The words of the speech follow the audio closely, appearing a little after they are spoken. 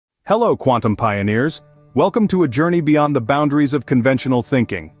Hello, quantum pioneers. Welcome to a journey beyond the boundaries of conventional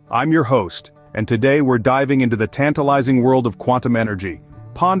thinking. I'm your host, and today we're diving into the tantalizing world of quantum energy,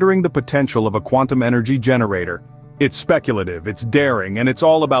 pondering the potential of a quantum energy generator. It's speculative, it's daring, and it's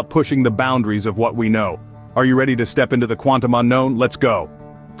all about pushing the boundaries of what we know. Are you ready to step into the quantum unknown? Let's go.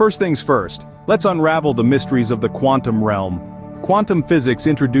 First things first, let's unravel the mysteries of the quantum realm. Quantum physics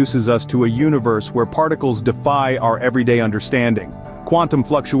introduces us to a universe where particles defy our everyday understanding. Quantum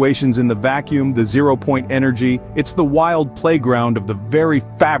fluctuations in the vacuum, the zero-point energy, it's the wild playground of the very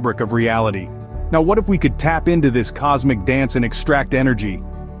fabric of reality. Now what if we could tap into this cosmic dance and extract energy?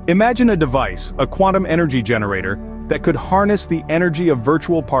 Imagine a device, a quantum energy generator, that could harness the energy of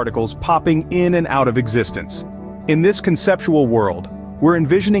virtual particles popping in and out of existence. In this conceptual world, we're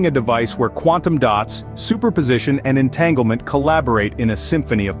envisioning a device where quantum dots, superposition and entanglement collaborate in a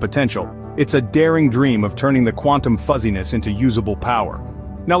symphony of potential. It's a daring dream of turning the quantum fuzziness into usable power.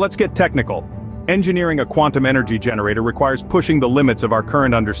 Now let's get technical. Engineering a quantum energy generator requires pushing the limits of our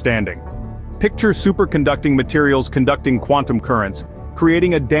current understanding. Picture superconducting materials conducting quantum currents,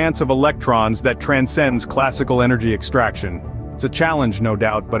 creating a dance of electrons that transcends classical energy extraction. It's a challenge, no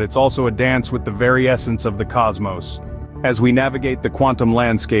doubt, but it's also a dance with the very essence of the cosmos. As we navigate the quantum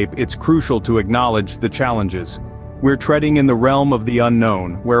landscape, it's crucial to acknowledge the challenges. We're treading in the realm of the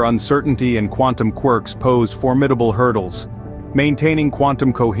unknown, where uncertainty and quantum quirks pose formidable hurdles. Maintaining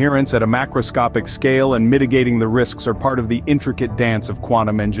quantum coherence at a macroscopic scale and mitigating the risks are part of the intricate dance of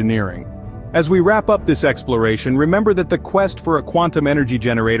quantum engineering. As we wrap up this exploration, remember that the quest for a quantum energy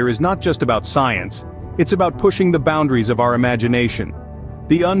generator is not just about science, it's about pushing the boundaries of our imagination.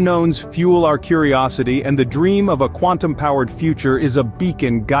 The unknowns fuel our curiosity, and the dream of a quantum-powered future is a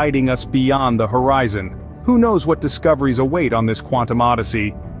beacon guiding us beyond the horizon. Who knows what discoveries await on this quantum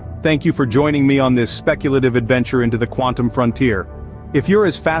odyssey? Thank you for joining me on this speculative adventure into the quantum frontier. If you're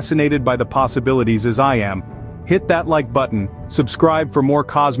as fascinated by the possibilities as I am, hit that like button, subscribe for more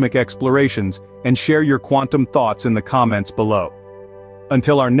cosmic explorations, and share your quantum thoughts in the comments below.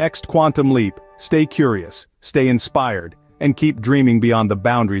 Until our next quantum leap, stay curious, stay inspired, and keep dreaming beyond the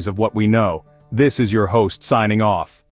boundaries of what we know. This is your host signing off.